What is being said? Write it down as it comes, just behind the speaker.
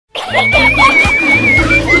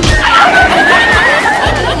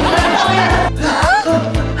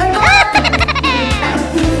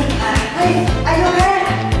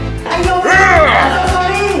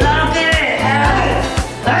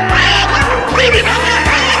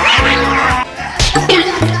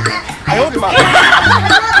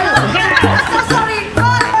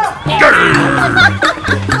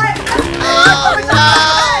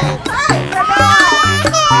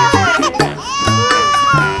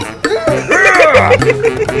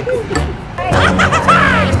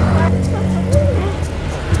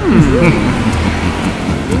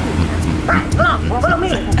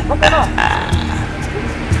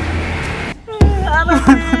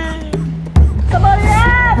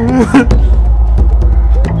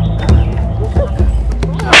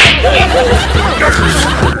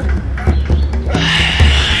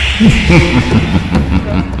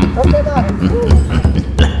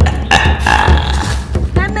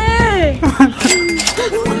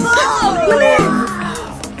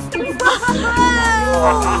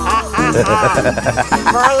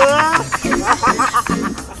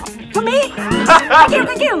Tommy! Thank you,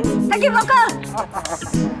 thank you! Thank you, Walker!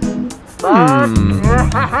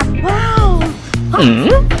 Wow!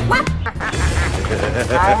 What?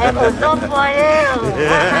 I have a job for you!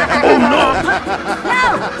 Oh no!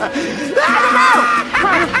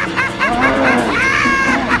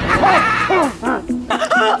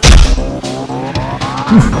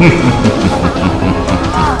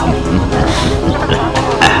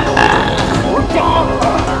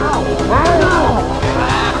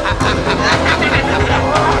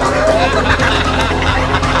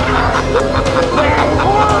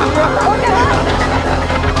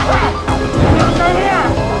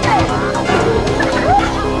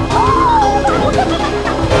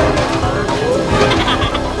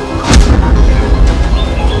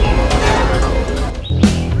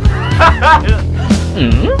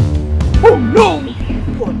 Oh no!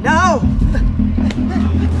 Oh no!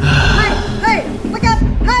 Hey! Hey! Wake up!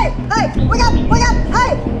 Hey! Hey! Wake up! Wake up!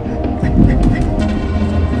 Hey!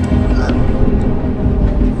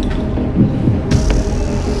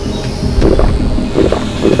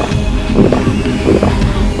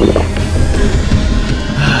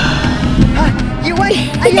 You wait!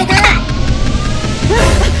 Are you okay?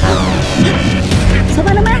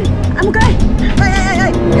 Sabar naman! I'm okay! Hey! Hey!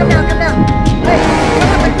 Hey! Come down! Come down! Hey! What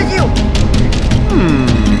happened to you?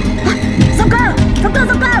 Songker! Songker!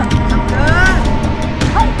 Songker!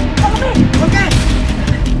 Hey! Follow me! Okay!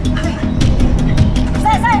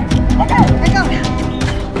 Say! Okay! Let go! Okay!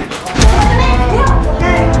 You have to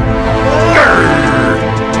pay!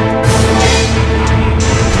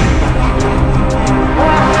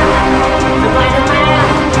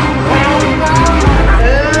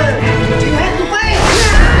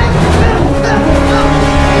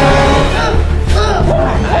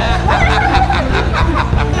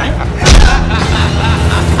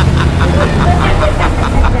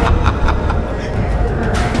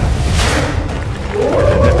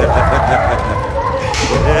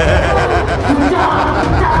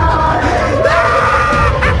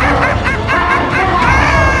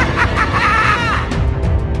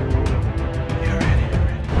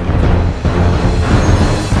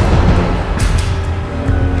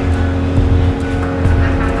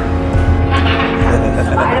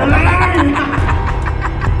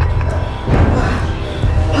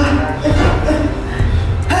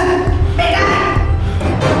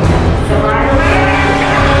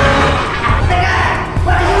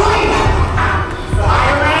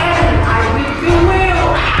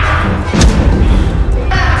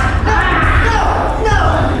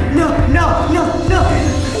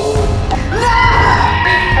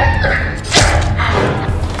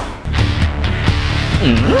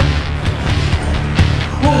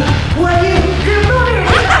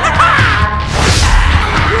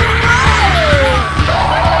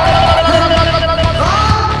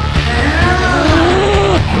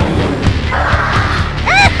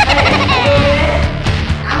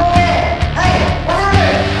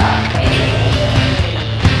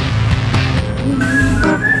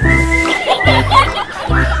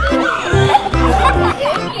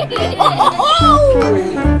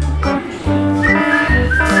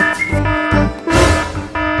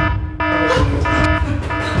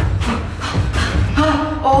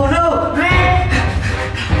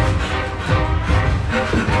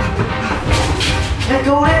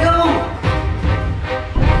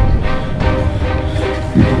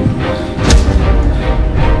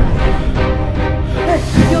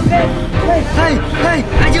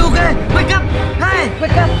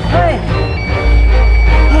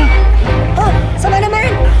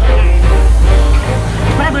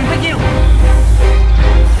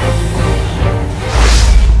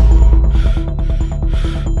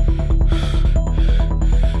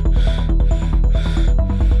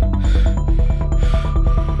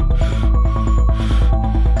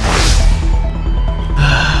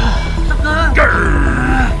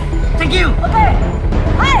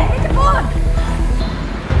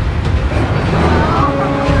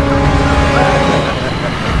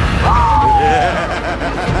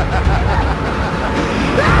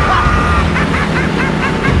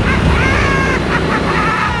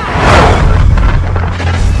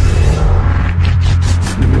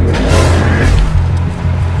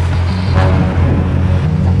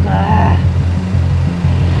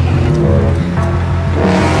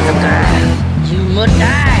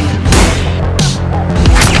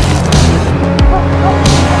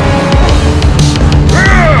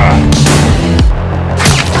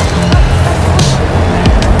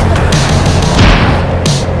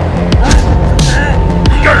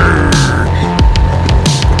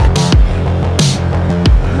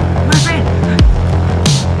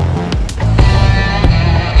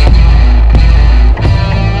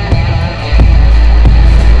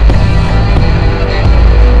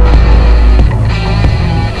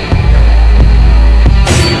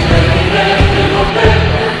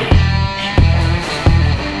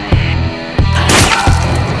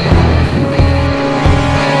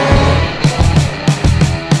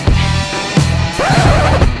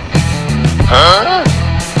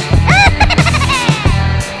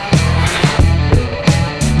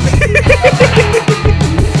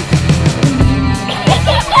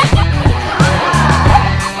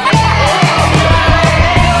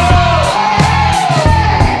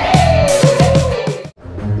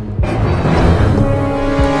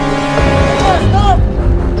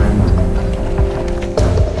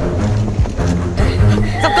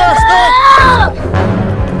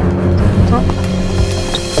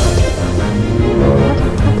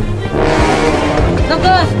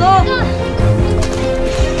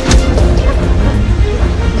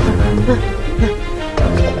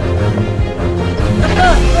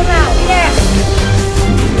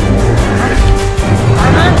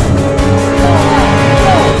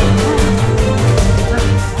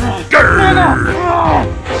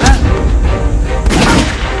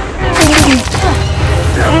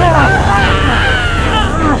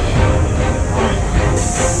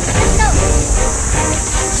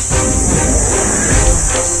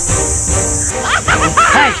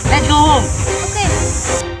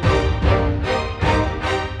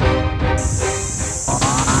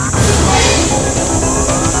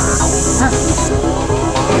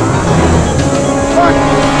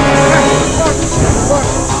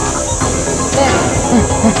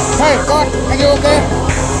 Hey, God, are you okay?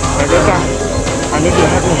 I need your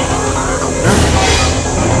help.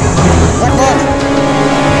 What, God?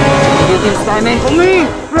 You can Skyman for me.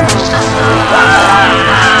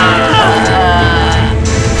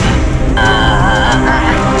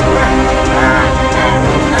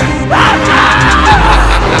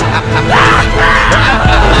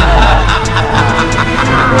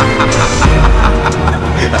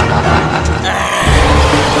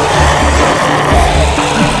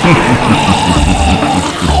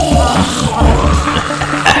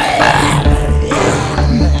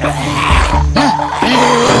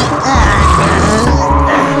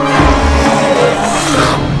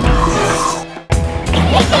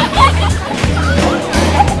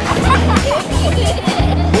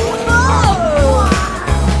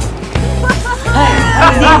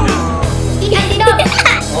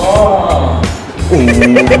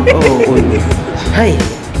 Hey,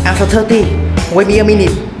 after 30, wait me a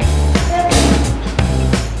minute.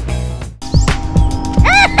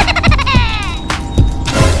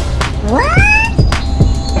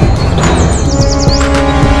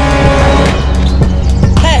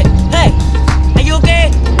 Hey, hey, are you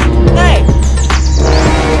okay? Hey.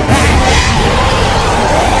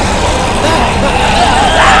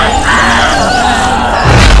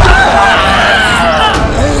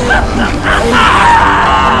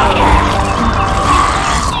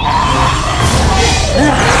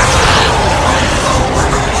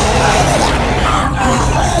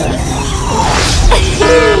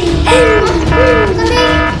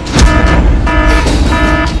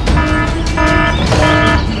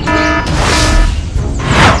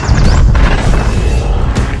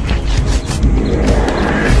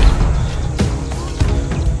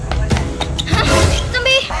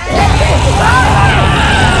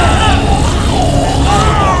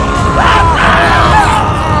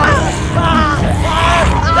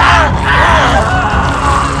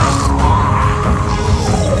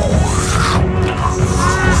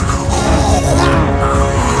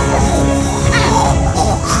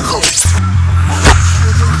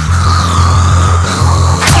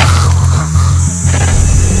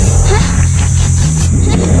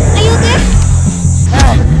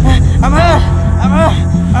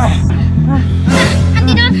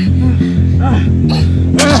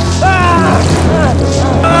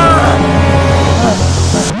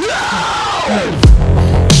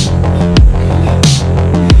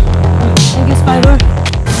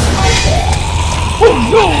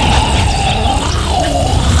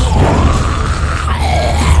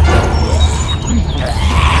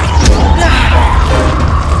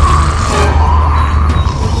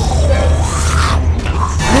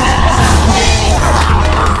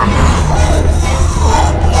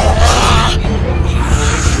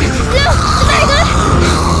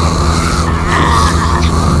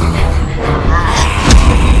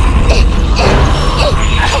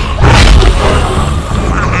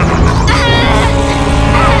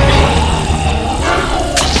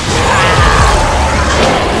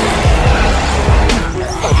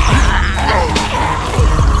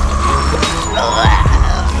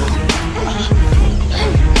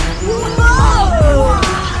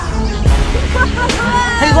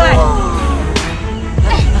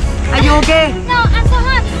 okay? No, I'm so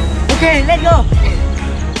hot. Okay, let's go.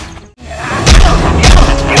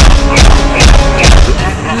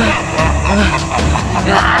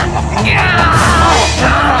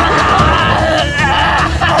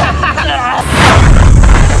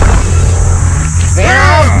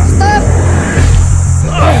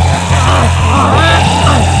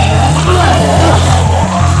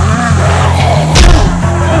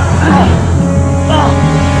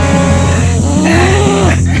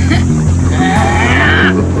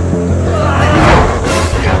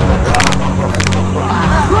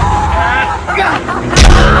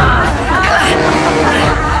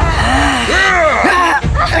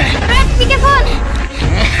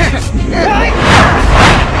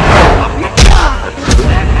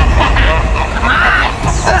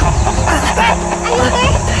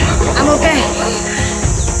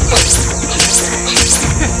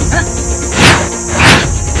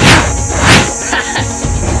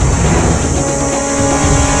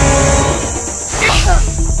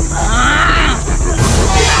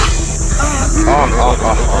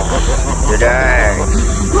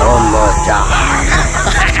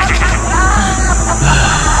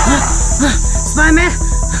 Spider-Man.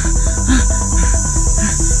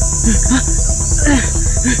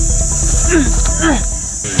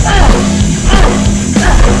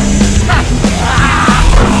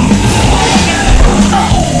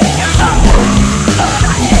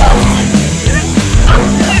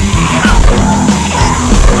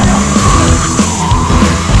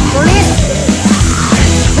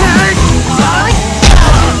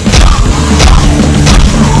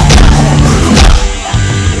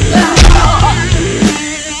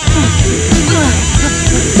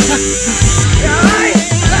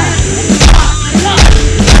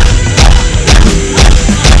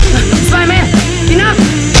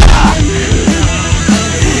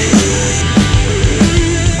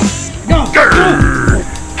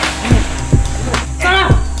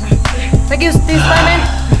 Thank you, Steve Spider-Man.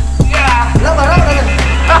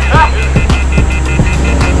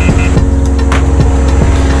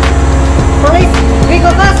 Police, we go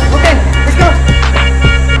fast. Okay, let's go.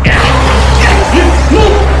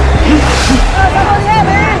 Somebody there,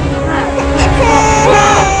 man.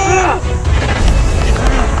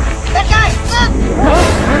 That guy, look.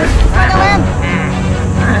 Spider-Man.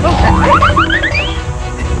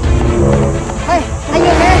 Hey, are you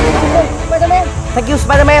okay? Spider-Man. Thank you,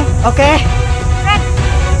 Spider-Man. Okay. Red,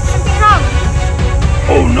 something wrong.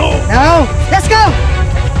 No, let's go.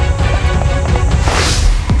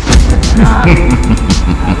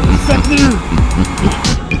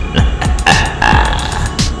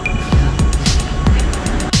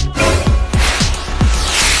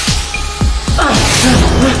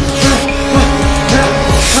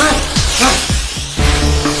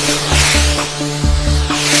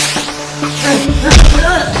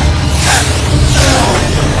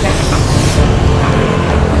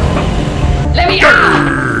 Let me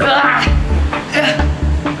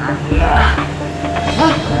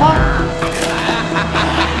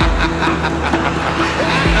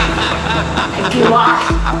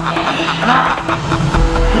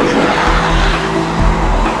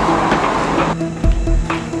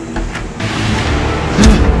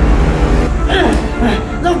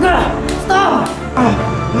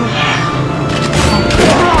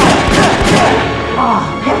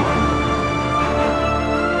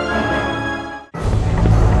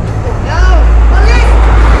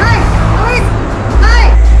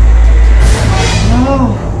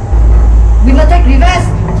We will take reverse.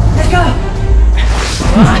 Let's go.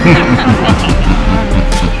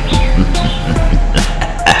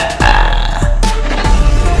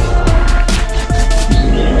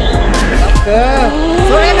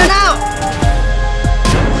 Surrender now.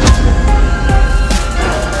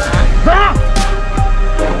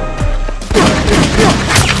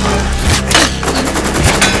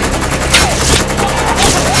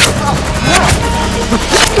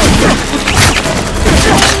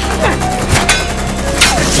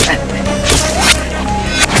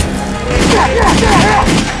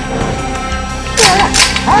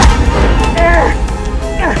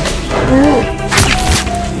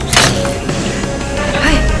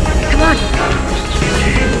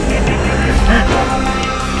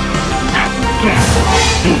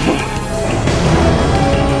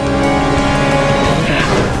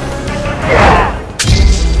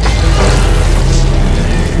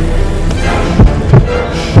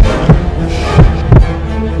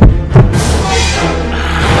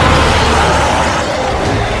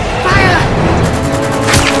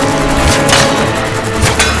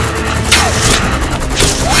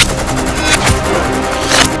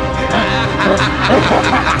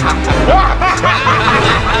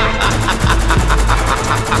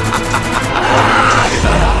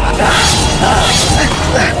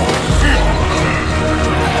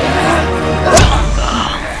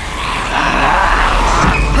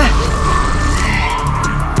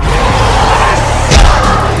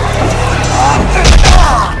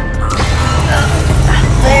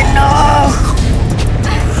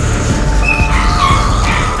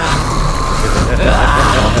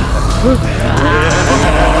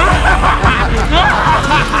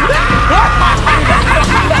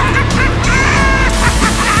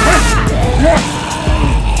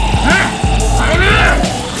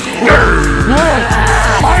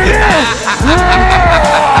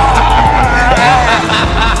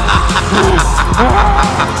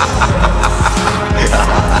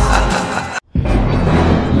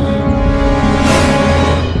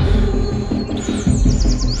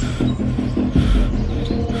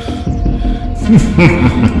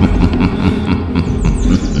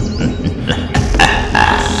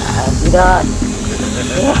 Tidak.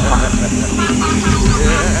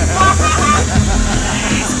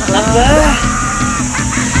 Let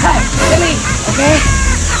me. Okay.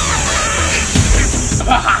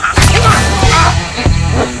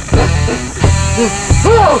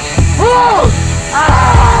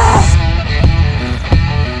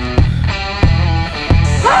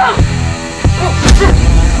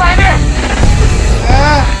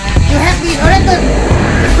 You have been arrested.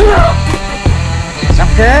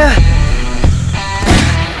 Okay.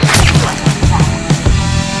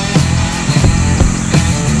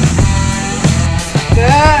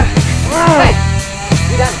 Hey,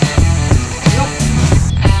 we done. Look.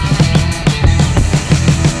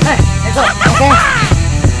 Hey, let's go. Okay.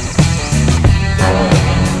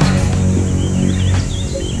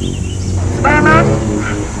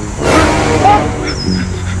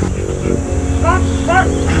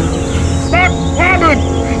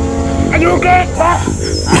 Are you okay?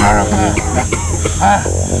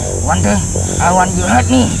 One thing, I want you to hurt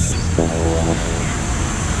me.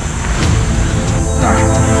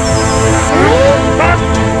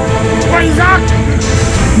 What is that?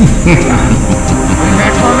 Bring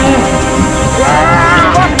that for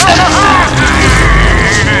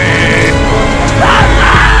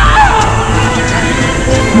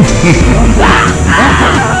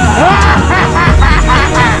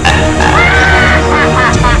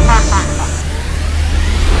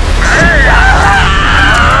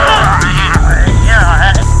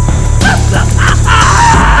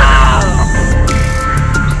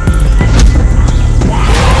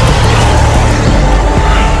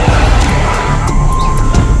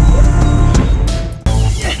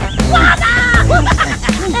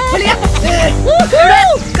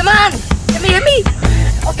Come on! Hit me!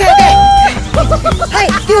 Okay, okay! Hey,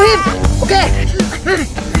 kill him! Okay!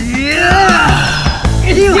 You!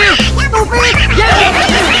 Stupid!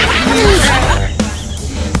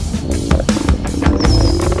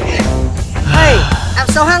 Hey, I'm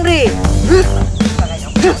so hungry!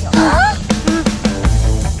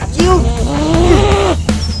 You!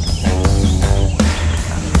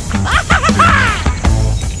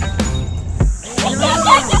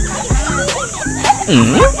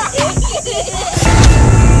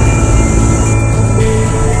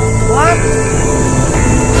 What?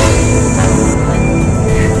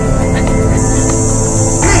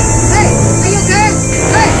 Hey, are you okay?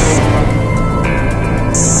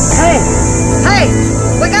 Hey,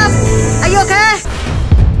 wake up! Are you okay?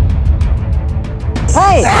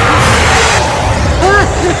 Hey!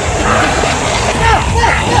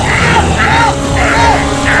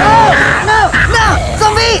 No!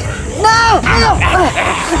 Zombie! No!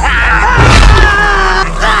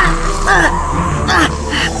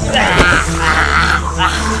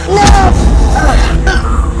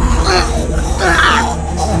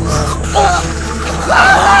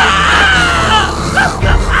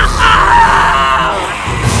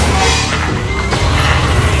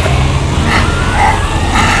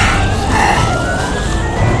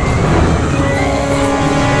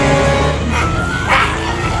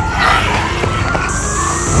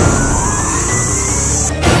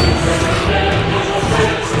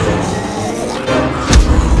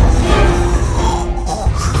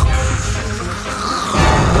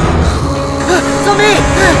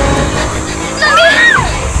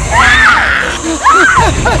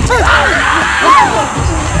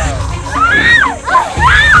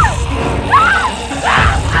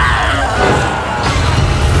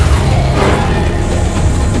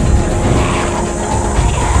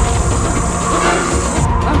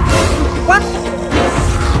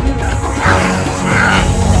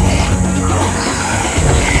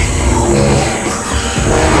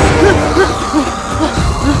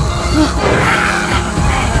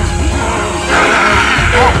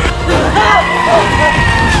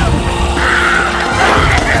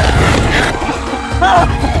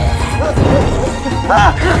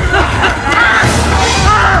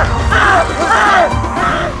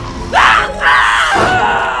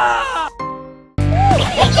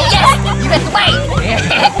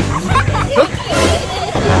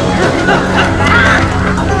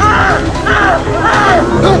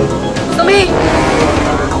 Zombie!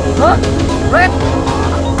 Huh? Red!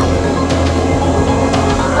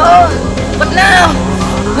 Oh, but now!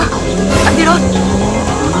 Antidote!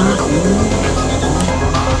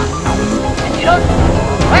 Antidote!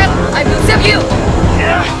 Red, I will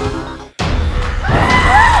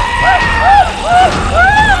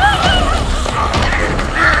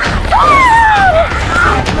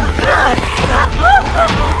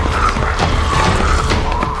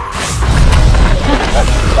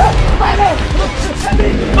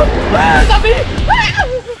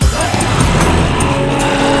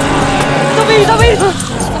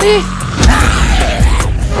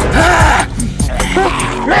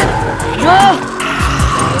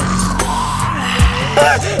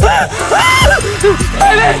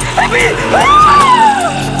Still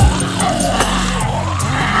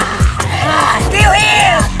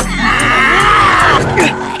here!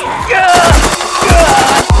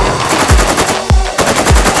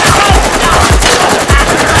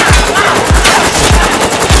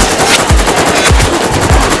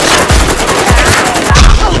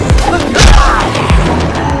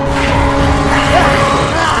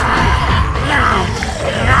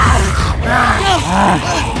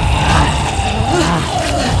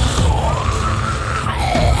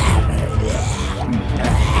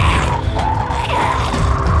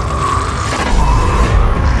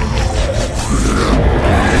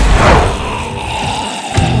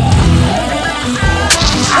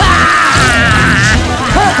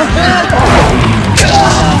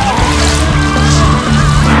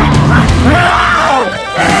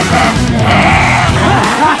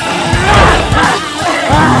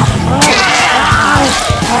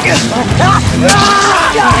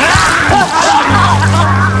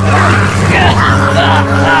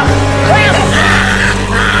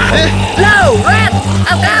 No, Red!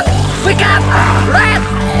 Up, up! Wake up! Red!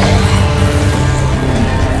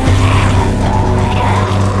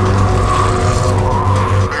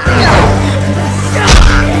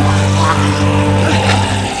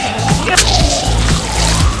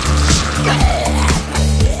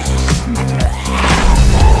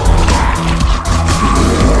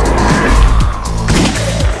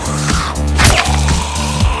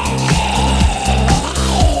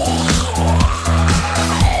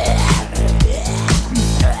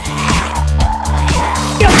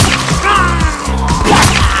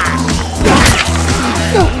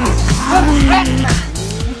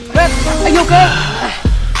 Red, are you okay?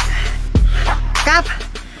 Cap,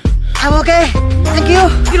 I'm okay. Thank you.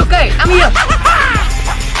 You're okay, I'm here.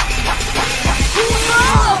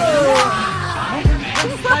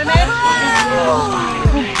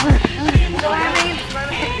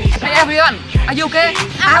 Hey everyone, are you okay?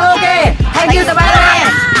 I'm okay! Thank you,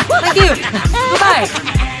 Spider-Man! Thank you. Goodbye.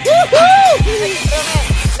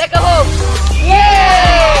 Let's go home.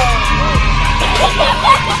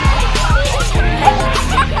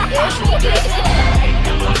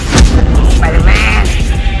 Spider-Man!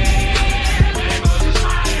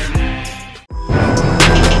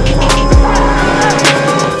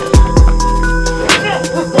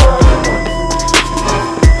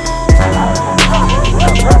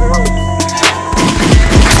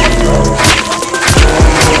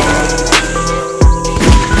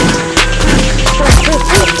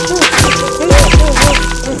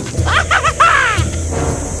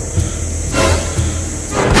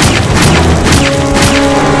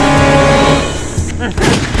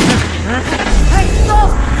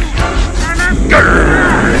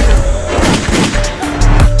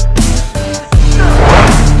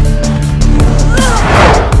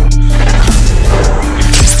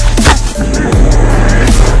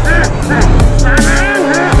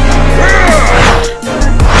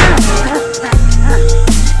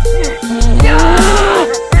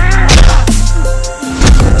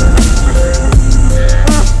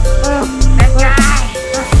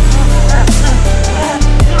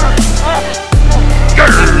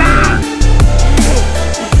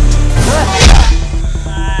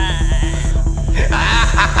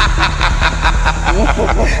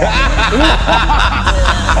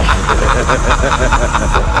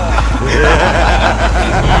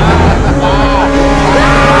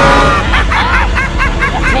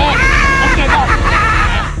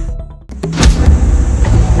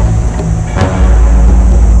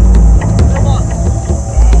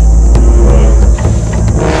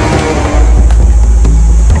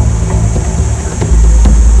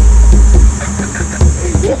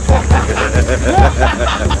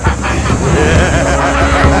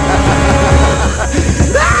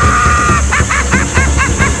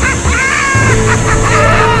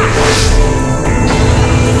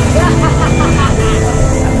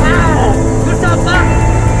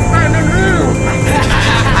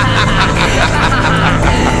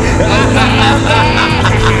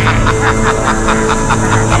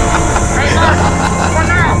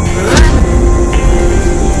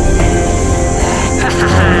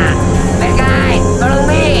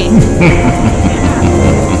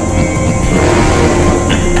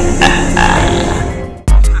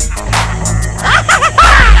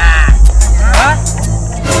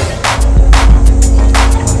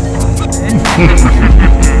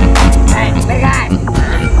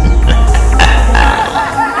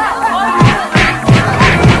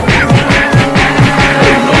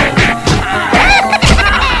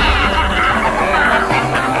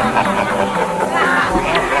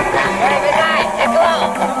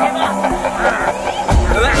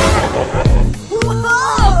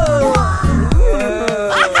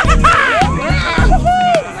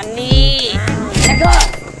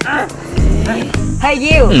 Hey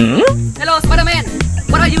you! Hello Spider-Man!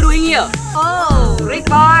 What are you doing here? Oh, Rick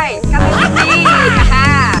Boy, come with me.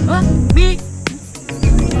 Haha. Huh? Me?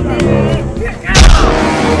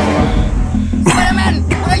 Spider-Man!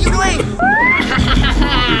 What are you doing?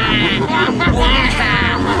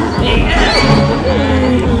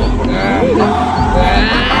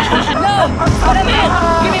 No! Spider-Man!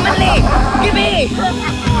 Give me money! Give me!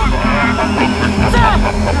 Stop!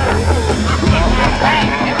 Hey,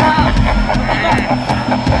 get out!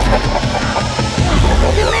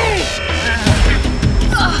 Give me!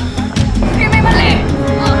 Give me money!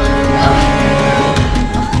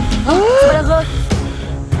 Spider-Girl!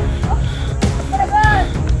 Spider-Girl!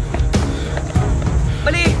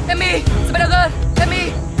 Bali, help me! Spider-Girl, help me!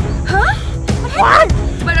 Huh? What?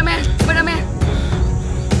 Spider-Man! Spider-Man!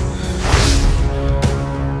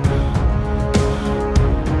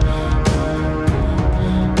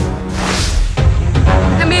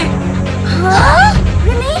 Help me! Huh?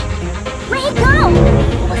 Really? Where'd he go?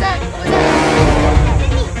 What's that? What's that?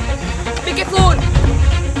 Be careful!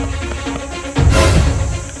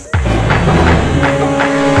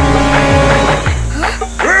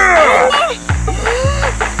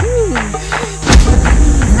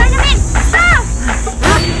 Spider-Man, stop!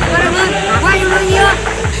 Spider-Man! Why are you doing here?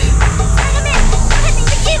 Spider-Man, nothing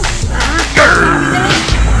to do.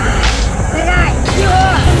 Hey guy! You!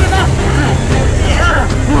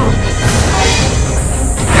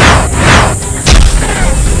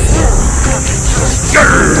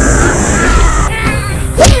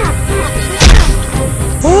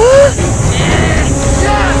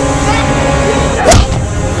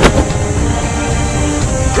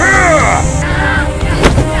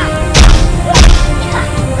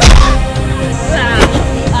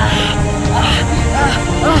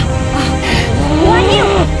 Who are you?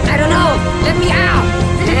 I don't know! Let me out!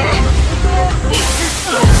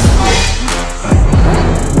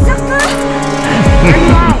 Doctor?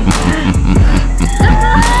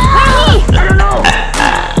 I don't know!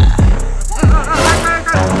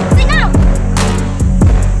 Sit down.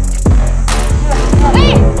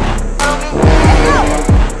 Hey! Let's go.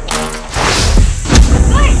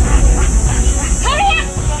 Hey! Hurry up!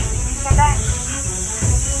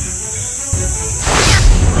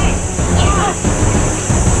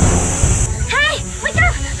 Hey! Wake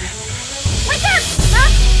up! Wake up! Huh?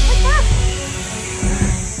 Wake up!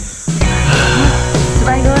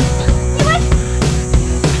 Spider-Man! Hey, what? Are you okay?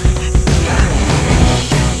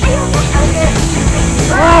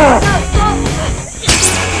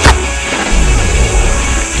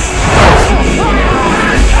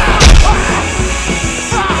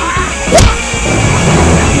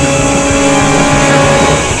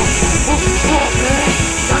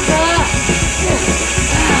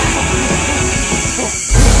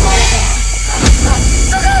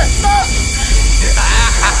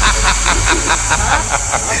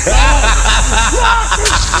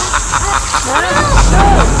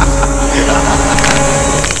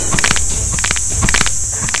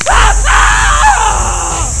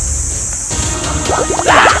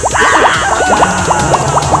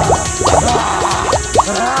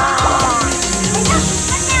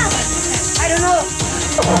 I don't know!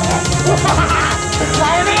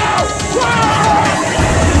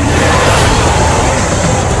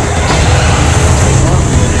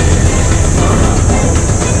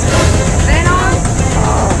 Venom!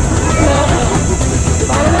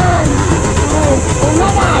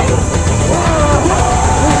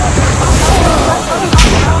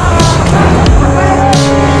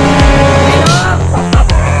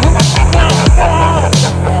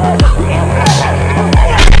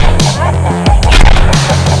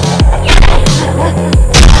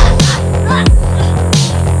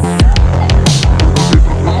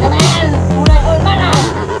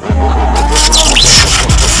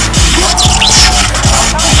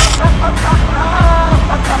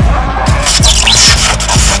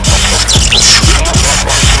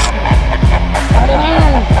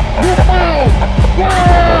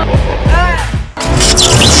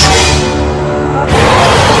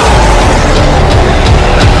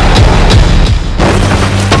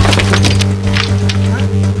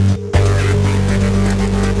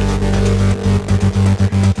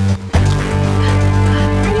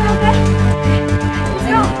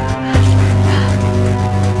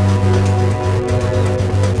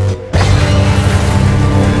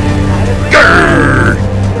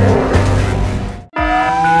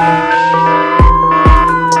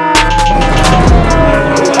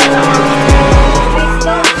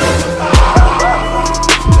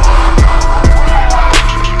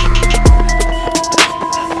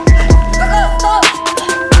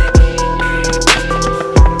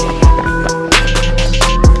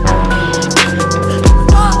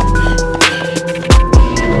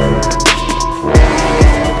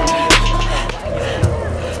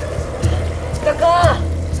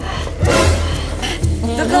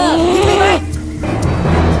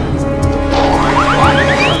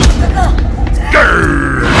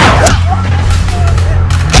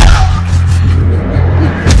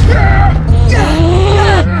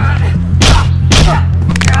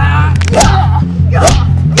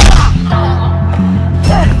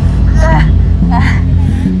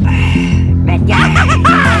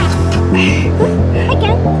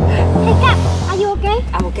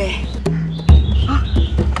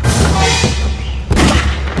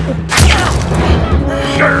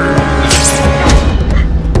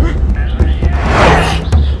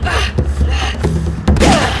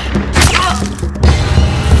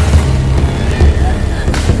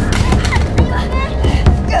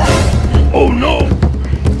 Oh no!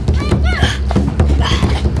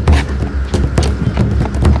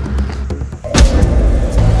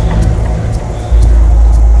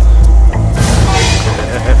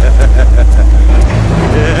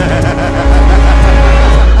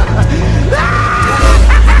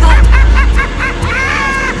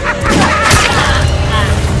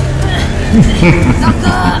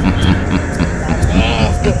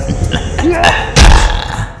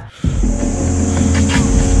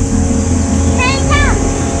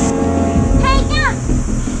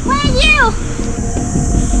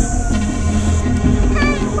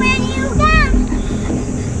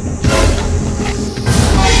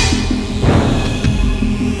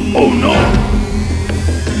 Oh no!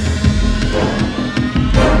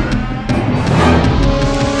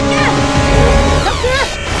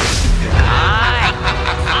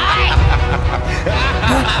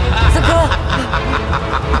 Zuko!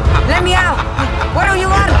 Let me out! What do you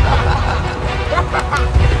want?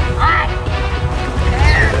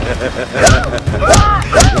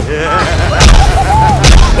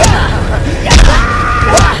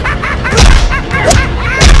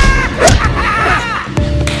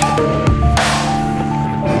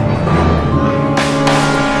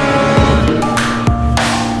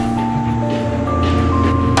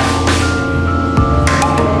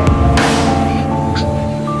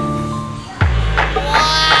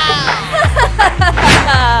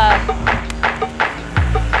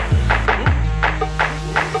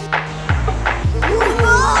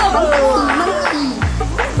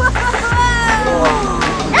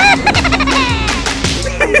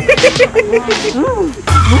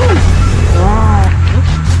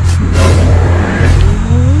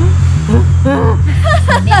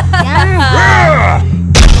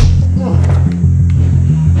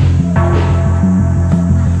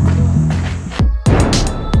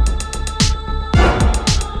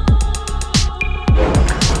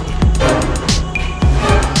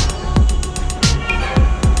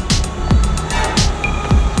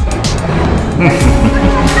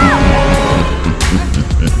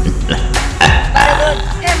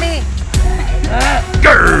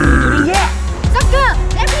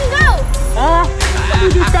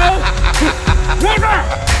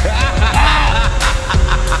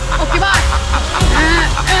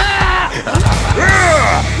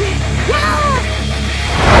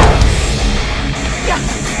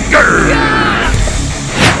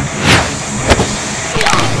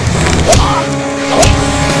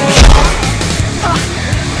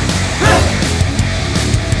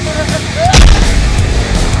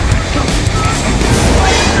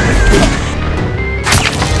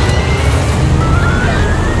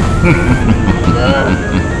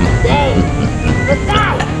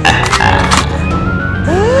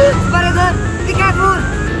 Spider-Man, be careful!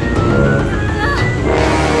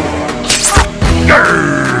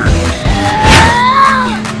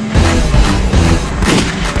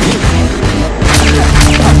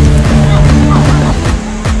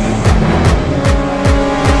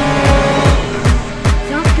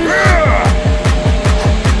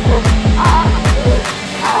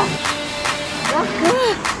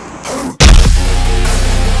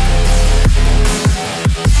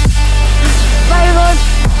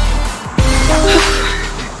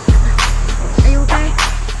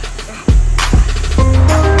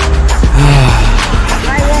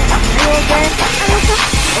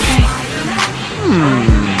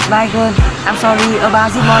 Michael, I'm sorry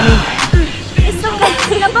about this morning. It's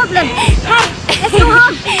okay, no problem. Hey, let's go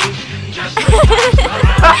home.